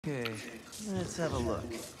Okay, let's have a look.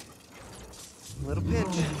 Little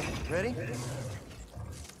pinch. Ready?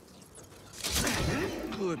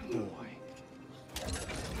 Good boy.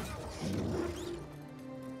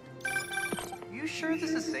 You sure this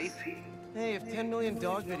is safe? Hey, if 10 million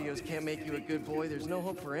dog videos can't make you a good boy, there's no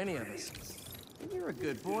hope for any of us. And you're a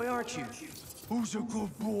good boy, aren't you? Who's a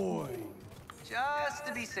good boy? Just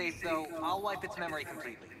to be safe, though, I'll wipe its memory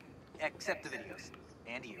completely. Except the videos.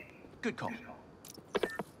 And you. Good call.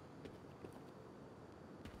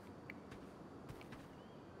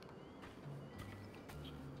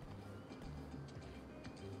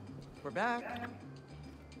 We're back.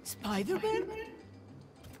 Spider-Man?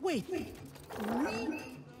 Wait, me?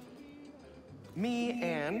 Me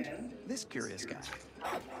and this curious guy.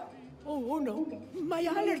 Oh no, my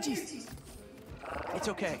allergies. It's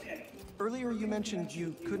okay. Earlier you mentioned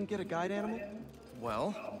you couldn't get a guide animal?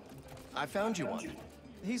 Well, I found you one.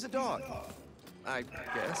 He's a dog, I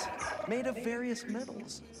guess, made of various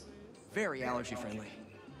metals. Very allergy-friendly.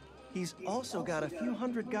 He's also got a few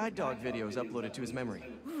hundred guide dog videos uploaded to his memory.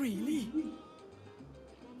 Really?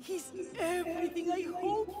 He's everything I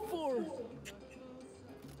hoped for.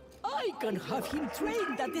 I can have him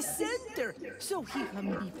trained at the center, so he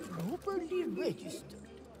can be properly registered.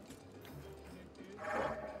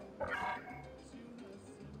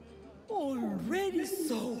 Already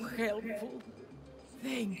so helpful.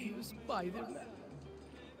 Thank you, Spider-Man.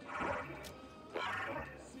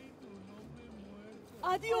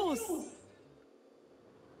 Adios!